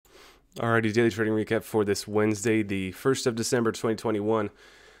Alrighty, daily trading recap for this Wednesday, the 1st of December 2021.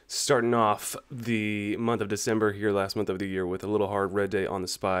 Starting off the month of December here, last month of the year, with a little hard red day on the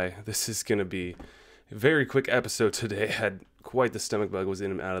SPY. This is going to be a very quick episode today. I had quite the stomach bug, was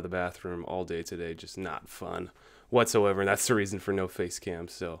in and out of the bathroom all day today. Just not fun whatsoever, and that's the reason for no face cam.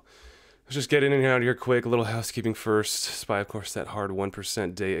 So let's just get in and out here quick. A little housekeeping first. SPY, of course, that hard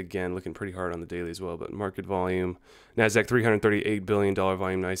 1% day again, looking pretty hard on the daily as well. But market volume, NASDAQ $338 billion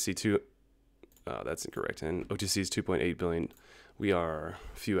volume, IC2. That's incorrect. And OTC is 2.8 billion. We are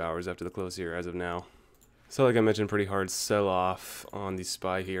a few hours after the close here as of now. So like I mentioned, pretty hard sell-off on the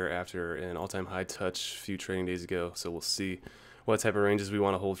SPY here after an all-time high touch a few trading days ago. So we'll see what type of ranges we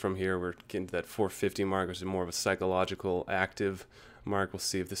want to hold from here. We're getting to that 450 mark, which is more of a psychological active mark. We'll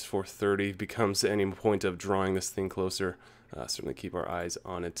see if this 430 becomes any point of drawing this thing closer. Certainly keep our eyes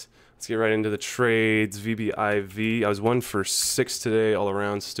on it. Let's get right into the trades. VBIV. I was 1 for 6 today, all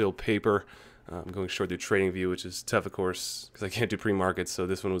around, still paper. I'm going short through TradingView, which is tough, of course, because I can't do pre-market, so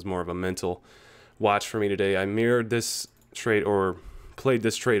this one was more of a mental watch for me today. I mirrored this trade, or played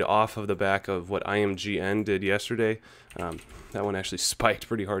this trade off of the back of what IMGN did yesterday. That one actually spiked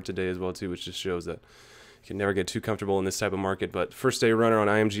pretty hard today as well, too, which just shows that you can never get too comfortable in this type of market. But first day runner on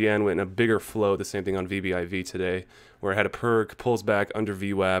IMGN went in a bigger flow. The same thing on VBIV today, where it had a perk, pulls back under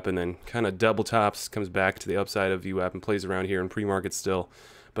VWAP, and then kind of double tops, comes back to the upside of VWAP and plays around here in pre-market still.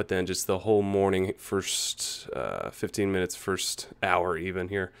 But then just the whole morning, first 15 minutes, first hour even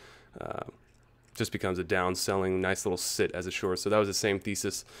here, just becomes a down selling, nice little sit as a short. So that was the same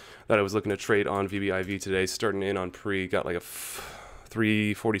thesis that I was looking to trade on VBIV today. Starting in on pre, got like a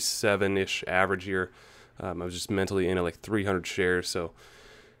 347-ish average here. I was just mentally in at like 300 shares. So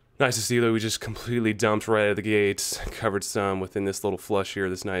nice to see that we just completely dumped right out of the gates, covered some within this little flush here,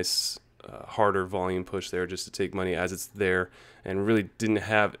 this nice harder volume push there just to take money as it's there, and really didn't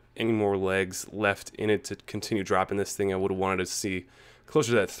have any more legs left in it to continue dropping this thing. I would have wanted to see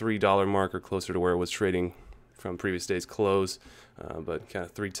closer to that $3 mark or closer to where it was trading from previous day's close, but kind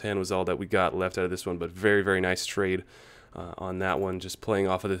of 310 was all that we got left out of this one. But very, very nice trade on that one, just playing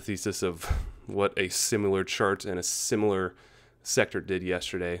off of the thesis of what a similar chart and a similar sector did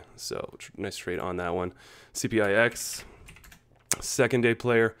yesterday. So nice trade on that one. CPIX, second day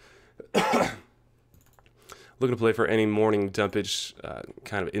player. Looking to play for any morning dumpage,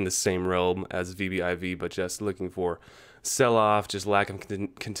 kind of in the same realm as VBIV, but just looking for sell-off, just lack of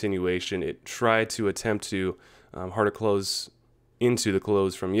continuation. It tried to attempt to harder close into the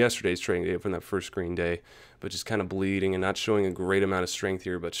close from yesterday's trading day, from that first green day, but just kind of bleeding and not showing a great amount of strength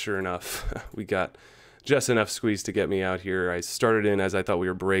here. But sure enough, we got just enough squeeze to get me out here. I started in as I thought we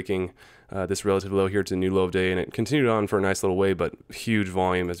were breaking this relative low here to a new low of day, and it continued on for a nice little way, but huge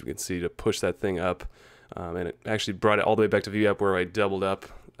volume, as we can see, to push that thing up. And it actually brought it all the way back to VWAP, where I doubled up.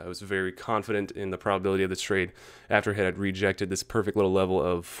 I was very confident in the probability of this trade after it had rejected this perfect little level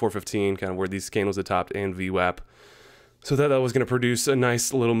of 415, kind of where these candles had topped, and VWAP. So that was going to produce a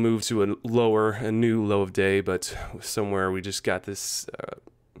nice little move to a new low of day, but somewhere we just got this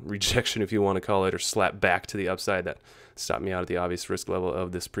rejection, if you want to call it, or slap back to the upside that stopped me out at the obvious risk level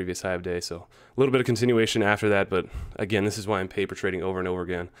of this previous high of day. So a little bit of continuation after that, but again, this is why I'm paper trading over and over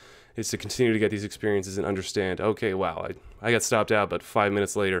again, is to continue to get these experiences and understand, okay, wow, I got stopped out, but 5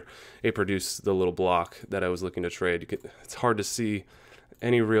 minutes later, it produced the little block that I was looking to trade. It's hard to see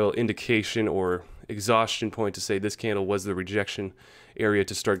any real indication or exhaustion point to say this candle was the rejection area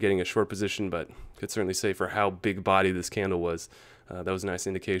to start getting a short position, but could certainly say for how big body this candle was, that was a nice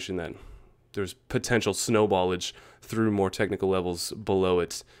indication that there's potential snowballage through more technical levels below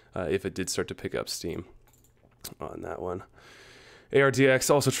it if it did start to pick up steam on that one. ARDX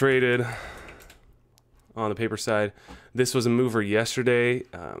also traded on the paper side. This was a mover yesterday,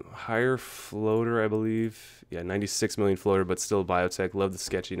 higher floater, I believe. Yeah, 96 million floater, but still biotech. Love the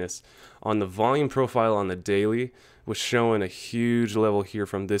sketchiness. On the volume profile on the daily, was showing a huge level here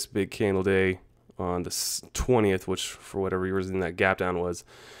from this big candle day on the 20th, which for whatever reason that gap down was.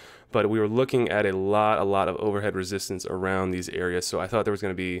 But we were looking at a lot of overhead resistance around these areas. So I thought there was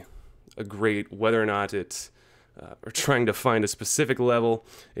going to be a great, whether or not it, or trying to find a specific level,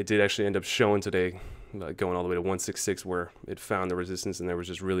 it did actually end up showing today, going all the way to 166, where it found the resistance, and there was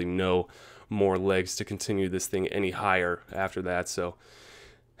just really no more legs to continue this thing any higher after that. So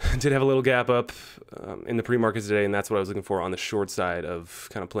did have a little gap up in the pre-market today, and that's what I was looking for on the short side of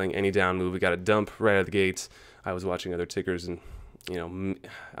kind of playing any down move. We got a dump right out of the gate. I was watching other tickers, and I don't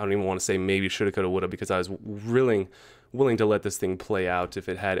even want to say maybe shoulda, coulda, woulda, because I was willing to let this thing play out if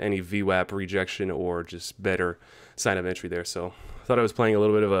it had any VWAP rejection or just better sign of entry there. So I thought I was playing a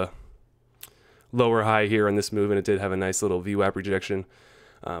little bit of a lower high here on this move, and it did have a nice little VWAP rejection.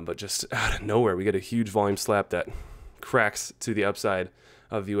 But just out of nowhere, we get a huge volume slap that cracks to the upside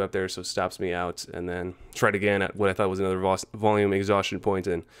of VWAP there, so stops me out, and then tried again at what I thought was another volume exhaustion point,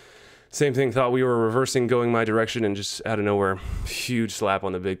 and same thing, thought we were reversing going my direction, and just out of nowhere, huge slap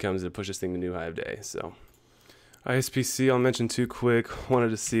on the bid comes to push this thing to new high of day. So ISPC, I'll mention too quick. Wanted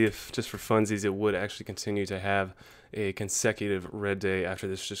to see if, just for funsies, it would actually continue to have a consecutive red day after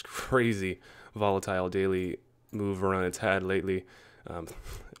this just crazy volatile daily move run it's had lately.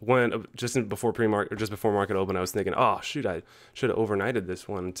 Before pre-market, or just before market open, I was thinking, oh shoot, I should have overnighted this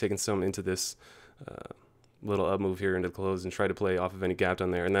one, taken some into this little up move here into the close and try to play off of any gap down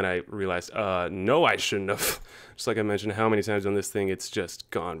there. And then I realized, no, I shouldn't have. Just like I mentioned, how many times on this thing it's just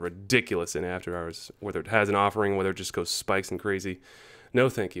gone ridiculous in after hours, whether it has an offering, whether it just goes spikes and crazy. No,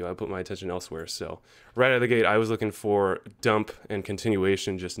 thank you. I put my attention elsewhere. So right out of the gate, I was looking for dump and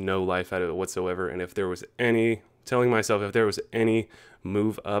continuation, just no life out of it whatsoever. And if there was any, telling myself if there was any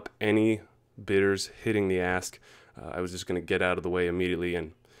move up, any bidders hitting the ask, I was just going to get out of the way immediately,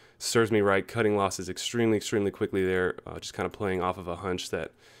 and serves me right, cutting losses extremely quickly there, just kind of playing off of a hunch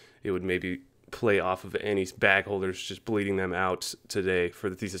that it would maybe play off of any bag holders, just bleeding them out today for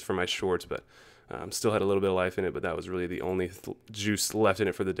the thesis for my shorts, but still had a little bit of life in it, but that was really the only juice left in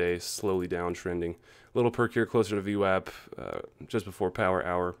it for the day, slowly downtrending. A little perk here closer to VWAP just before power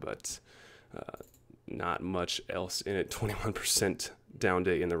hour, but not much else in it. 21% down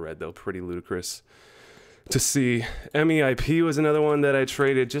day in the red, though, pretty ludicrous to see. MEIP was another one that I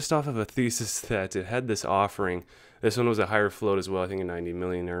traded just off of a thesis that it had this offering. This one was a higher float as well, I think a 90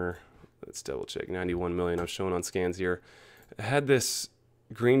 million, or let's double check, 91 million I'm showing on scans here. It had this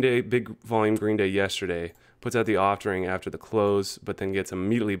green day, big volume green day yesterday, puts out the offering after the close, but then gets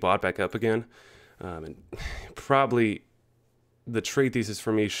immediately bought back up again. And probably the trade thesis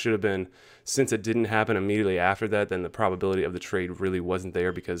for me should have been, since it didn't happen immediately after that, then the probability of the trade really wasn't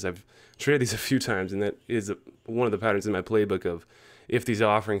there, because I've traded these a few times, and that is one of the patterns in my playbook of, if these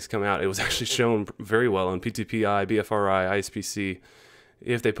offerings come out, it was actually shown very well on PTPI, BFRI, ISPC.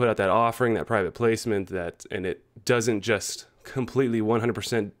 If they put out that offering, that private placement, and it doesn't just completely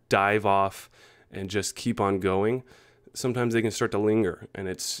 100% dive off and just keep on going, sometimes they can start to linger, and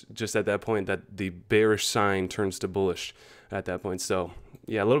it's just at that point that the bearish sign turns to bullish at that point. So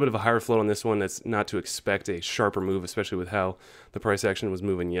yeah, a little bit of a higher float on this one. That's not to expect a sharper move, especially with how the price action was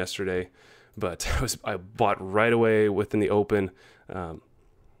moving yesterday. But I bought right away within the open, had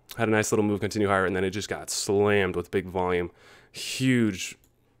a nice little move continue higher, and then it just got slammed with big volume, huge,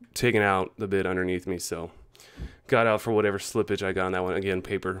 taking out the bid underneath me. So got out for whatever slippage I got on that one. Again,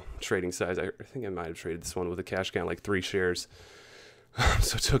 paper trading size. I think I might have traded this one with a cash count like 3 shares.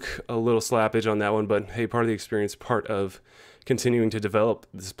 So took a little slappage on that one, but hey, part of the experience, part of continuing to develop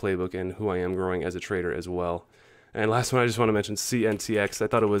this playbook and who I am growing as a trader as well. And last one, I just want to mention CNTX. I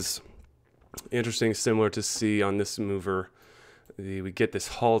thought it was interesting, similar to C on this mover. We get this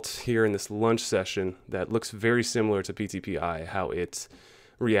halt here in this lunch session that looks very similar to PTPI, how it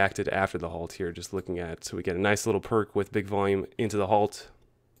reacted after the halt here, just looking at, so we get a nice little perk with big volume into the halt.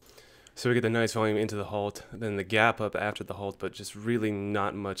 So we get the nice volume into the halt, then the gap up after the halt, but just really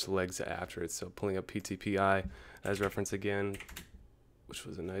not much legs after it. So pulling up PTPI as reference again, which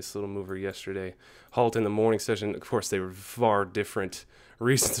was a nice little mover yesterday. Halt in the morning session. Of course, they were far different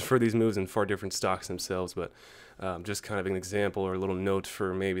reasons for these moves and far different stocks themselves, but just kind of an example or a little note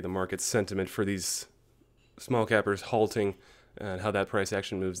for maybe the market sentiment for these small cappers halting, and how that price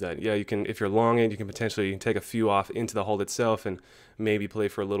action moves that. Yeah, you can, if you're long it, you can potentially take a few off into the halt itself and maybe play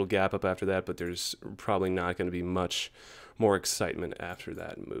for a little gap up after that, but there's probably not going to be much more excitement after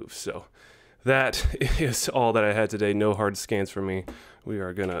that move. So that is all that I had today. No hard scans for me. We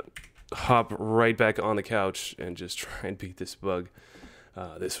are going to hop right back on the couch and just try and beat this bug.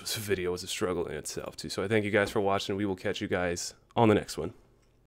 This video was a struggle in itself too. So I thank you guys for watching. We will catch you guys on the next one.